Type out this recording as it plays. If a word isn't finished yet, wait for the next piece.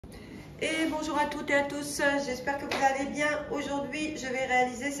Et bonjour à toutes et à tous, j'espère que vous allez bien. Aujourd'hui, je vais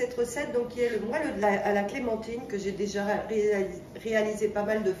réaliser cette recette donc, qui est le moelleux à la clémentine que j'ai déjà réalisé pas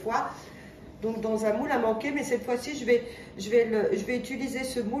mal de fois. Donc dans un moule à manquer, mais cette fois-ci, je vais utiliser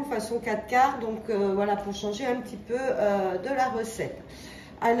ce moule façon 4 quarts, donc voilà, pour changer un petit peu de la recette.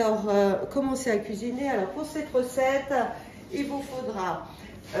 Alors, commencez à cuisiner. Alors pour cette recette, il vous faudra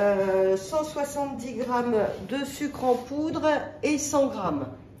 170 g de sucre en poudre et 100 g.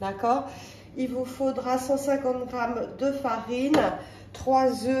 D'accord? Il vous faudra 150 g de farine,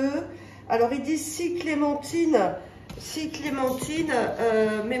 3 œufs. Alors, ils disent 6 clémentines. 6 clémentines,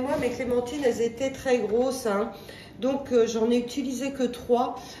 mais moi, mes clémentines, elles étaient très grosses. Hein. Donc, j'en ai utilisé que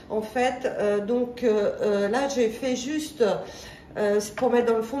 3, en fait. Là, j'ai fait juste... pour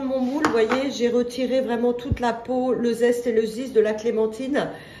mettre dans le fond de mon moule, vous voyez, j'ai retiré vraiment toute la peau, le zeste et le zeste de la clémentine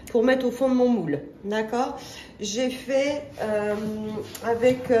pour mettre au fond de mon moule, d'accord? J'ai fait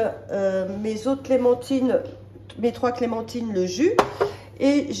avec mes autres clémentines, mes 3 clémentines, le jus,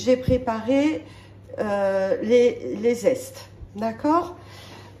 et j'ai préparé les zestes, d'accord?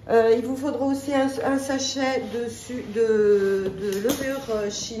 Il vous faudra aussi un sachet de levure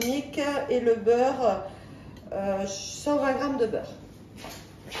chimique et le beurre. 120 g de beurre.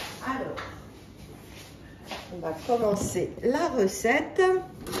 Alors, on va commencer la recette.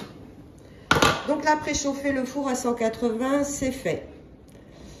 Donc là, préchauffer le four à 180, c'est fait.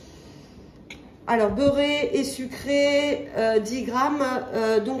 Alors, beurré et sucré, 10 g.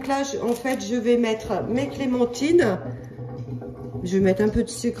 Donc là, en fait, je vais mettre mes clémentines. Je vais mettre un peu de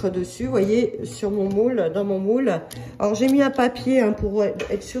sucre dessus, vous voyez, sur mon moule, dans mon moule. Alors, j'ai mis un papier hein, pour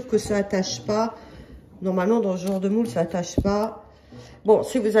être sûr que ça n'attache pas. Normalement, dans ce genre de moule, ça n'attache pas. Bon,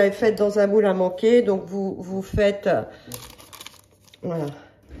 si vous avez fait dans un moule à manquer, donc vous faites, voilà,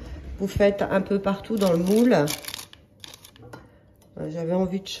 vous faites un peu partout dans le moule. J'avais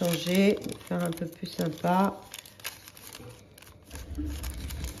envie de changer, de faire un peu plus sympa.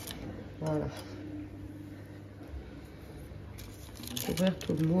 Voilà. Ouvrir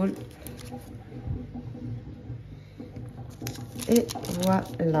tout le moule. Et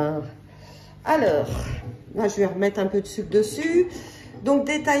voilà. Alors, là, je vais remettre un peu de sucre dessus. Donc,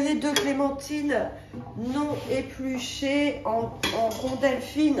 détailler 2 clémentines non épluchées en rondelles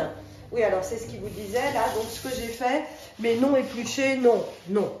fines. Oui, alors, c'est ce qu'il vous disait, là. Donc, ce que j'ai fait, mais non épluchées, non.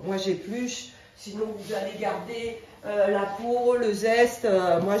 Non, moi, j'épluche. Sinon, vous allez garder la peau, le zeste.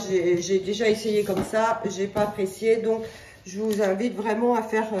 Moi, j'ai déjà essayé comme ça. J'ai pas apprécié. Donc, je vous invite vraiment à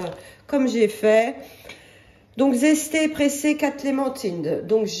faire comme j'ai fait. Donc, zester, presser 4 clémentines.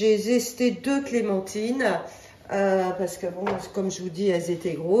 Donc, j'ai zesté 2 clémentines. Parce que, bon, comme je vous dis, elles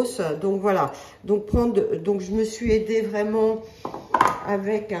étaient grosses. Donc, voilà. Donc, je me suis aidée vraiment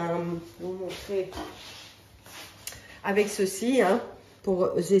avec vous montrer, avec ceci, hein, pour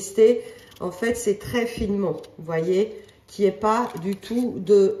zester. En fait, c'est très finement, vous voyez, qu'il n'y ait pas du tout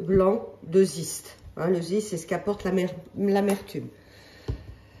de blanc de zeste. Hein, le zeste, c'est ce qu'apporte l'amertume.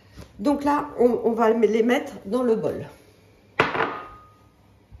 Donc là, on va les mettre dans le bol.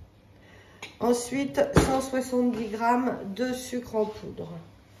 Ensuite, 170 g de sucre en poudre.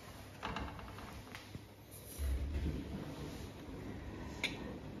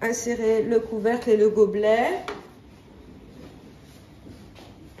 Insérez le couvercle et le gobelet.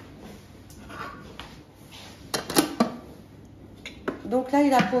 Donc là,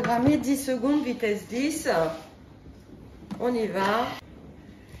 il a programmé 10 secondes, vitesse 10. On y va.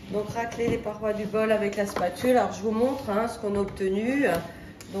 Donc, racler les parois du bol avec la spatule. Alors, je vous montre hein, ce qu'on a obtenu.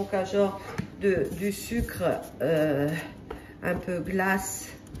 Donc, un genre du sucre un peu glace.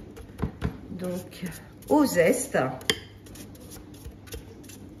 Donc, au zeste.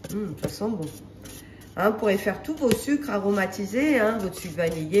 Ça sent bon. Hein, vous pourrez faire tous vos sucres aromatisés. Hein, votre sucre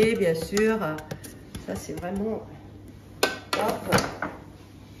vanillé, bien sûr. Ça, c'est vraiment top.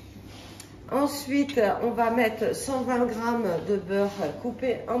 Ensuite, on va mettre 120 g de beurre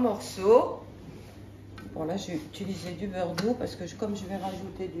coupé en morceaux. Bon, là, j'ai utilisé du beurre doux parce que comme je vais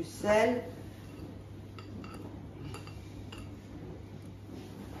rajouter du sel.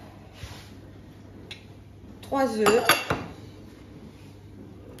 Trois œufs.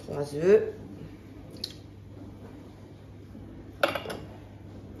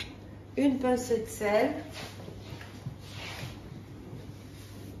 Une pincée de sel.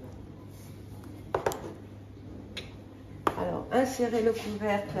 Alors, insérez le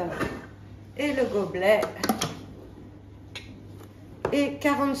couvercle et le gobelet. Et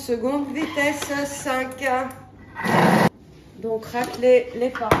 40 secondes, vitesse 5. Donc, raclez les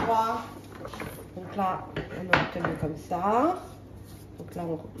parois. Donc là, on a obtenu comme ça. Donc là,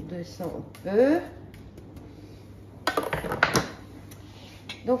 on descend un peu.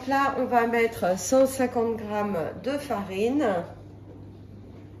 Donc là, on va mettre 150 g de farine.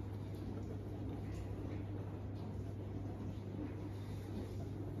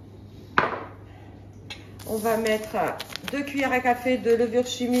 On va mettre 2 cuillères à café de levure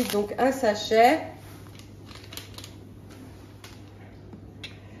chimique, donc un sachet.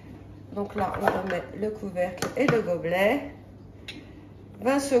 Donc là, on remet le couvercle et le gobelet.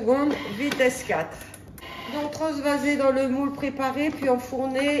 20 secondes, vitesse 4. Donc transvaser dans le moule préparé, puis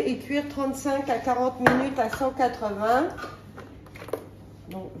enfourner et cuire 35 à 40 minutes à 180.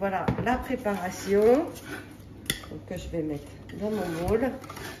 Donc voilà la préparation donc, que je vais mettre dans mon moule.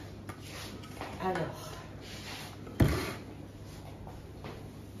 Alors,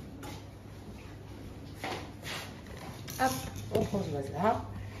 hop, on transvase là.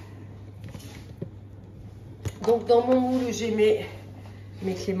 Donc dans mon moule, j'ai mes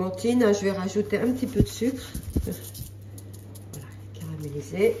clémentines, je vais rajouter un petit peu de sucre, voilà,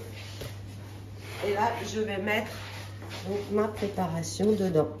 caramélisé. Et là, je vais mettre donc, ma préparation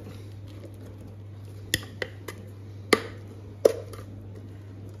dedans.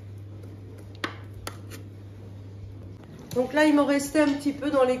 Donc là, il m'en restait un petit peu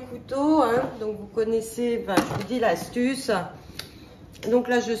dans les couteaux, hein. Donc vous connaissez, enfin, je vous dis l'astuce. Donc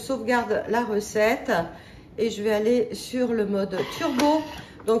là, je sauvegarde la recette. Et je vais aller sur le mode turbo.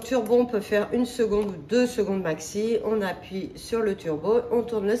 Donc turbo, on peut faire 1 seconde ou 2 secondes maxi. On appuie sur le turbo, on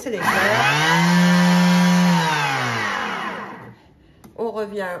tourne le sélecteur. On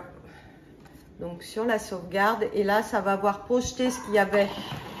revient donc sur la sauvegarde. Et là, ça va avoir projeté ce qu'il y avait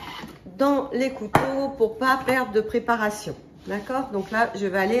dans les couteaux pour pas perdre de préparation. D'accord? Donc là, je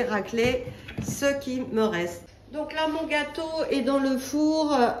vais aller racler ce qui me reste. Donc là, mon gâteau est dans le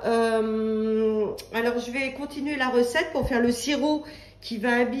four. Alors, je vais continuer la recette pour faire le sirop qui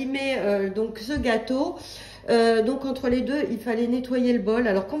va abîmer donc ce gâteau. Donc, entre les deux, il fallait nettoyer le bol.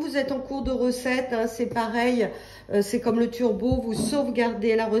 Alors, quand vous êtes en cours de recette, hein, c'est pareil. C'est comme le turbo. Vous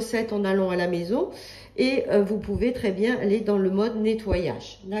sauvegardez la recette en allant à la maison. Et vous pouvez très bien aller dans le mode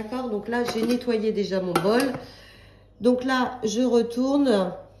nettoyage. D'accord? Donc là, j'ai nettoyé déjà mon bol. Donc là, je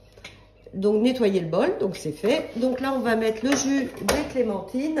retourne... Donc, nettoyer le bol, donc c'est fait. Donc là, on va mettre le jus des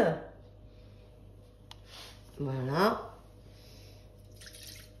clémentines. Voilà.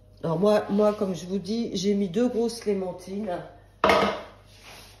 Alors moi, comme je vous dis, j'ai mis 2 grosses clémentines.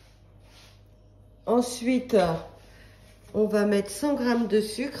 Ensuite, on va mettre 100 g de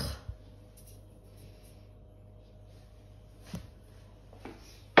sucre.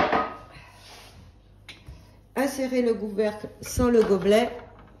 Insérer le couvercle sans le gobelet.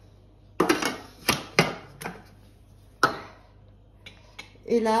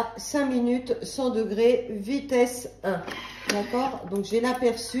 Et là, 5 minutes, 100 degrés, vitesse 1. D'accord? Donc, j'ai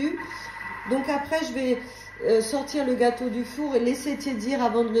l'aperçu. Donc, après, je vais sortir le gâteau du four et laisser tiédir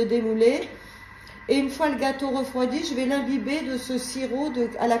avant de le démouler. Et une fois le gâteau refroidi, je vais l'imbiber de ce sirop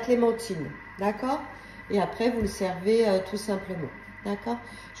à la clémentine. D'accord? Et après, vous le servez tout simplement. D'accord?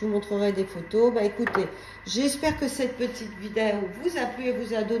 Je vous montrerai des photos. Bah, écoutez, j'espère que cette petite vidéo vous a plu et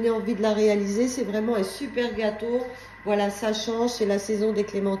vous a donné envie de la réaliser. C'est vraiment un super gâteau. Voilà, ça change, c'est la saison des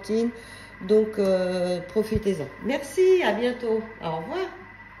clémentines. Donc, profitez-en. Merci, à bientôt. Au revoir.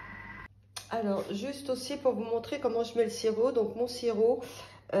 Alors, juste aussi pour vous montrer comment je mets le sirop. Donc, mon sirop,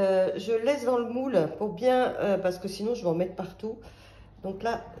 je le laisse dans le moule pour bien... parce que sinon, je vais en mettre partout. Donc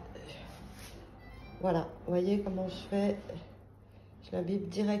là, voilà. Vous voyez comment je fais? Je l'imbibe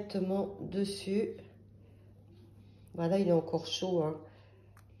directement dessus. Voilà, il est encore chaud, hein.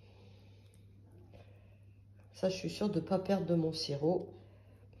 Ça, je suis sûre de ne pas perdre de mon sirop.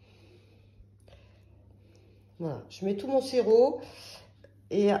 Voilà, je mets tout mon sirop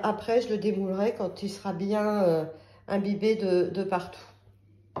et après, je le démoulerai quand il sera bien imbibé de partout.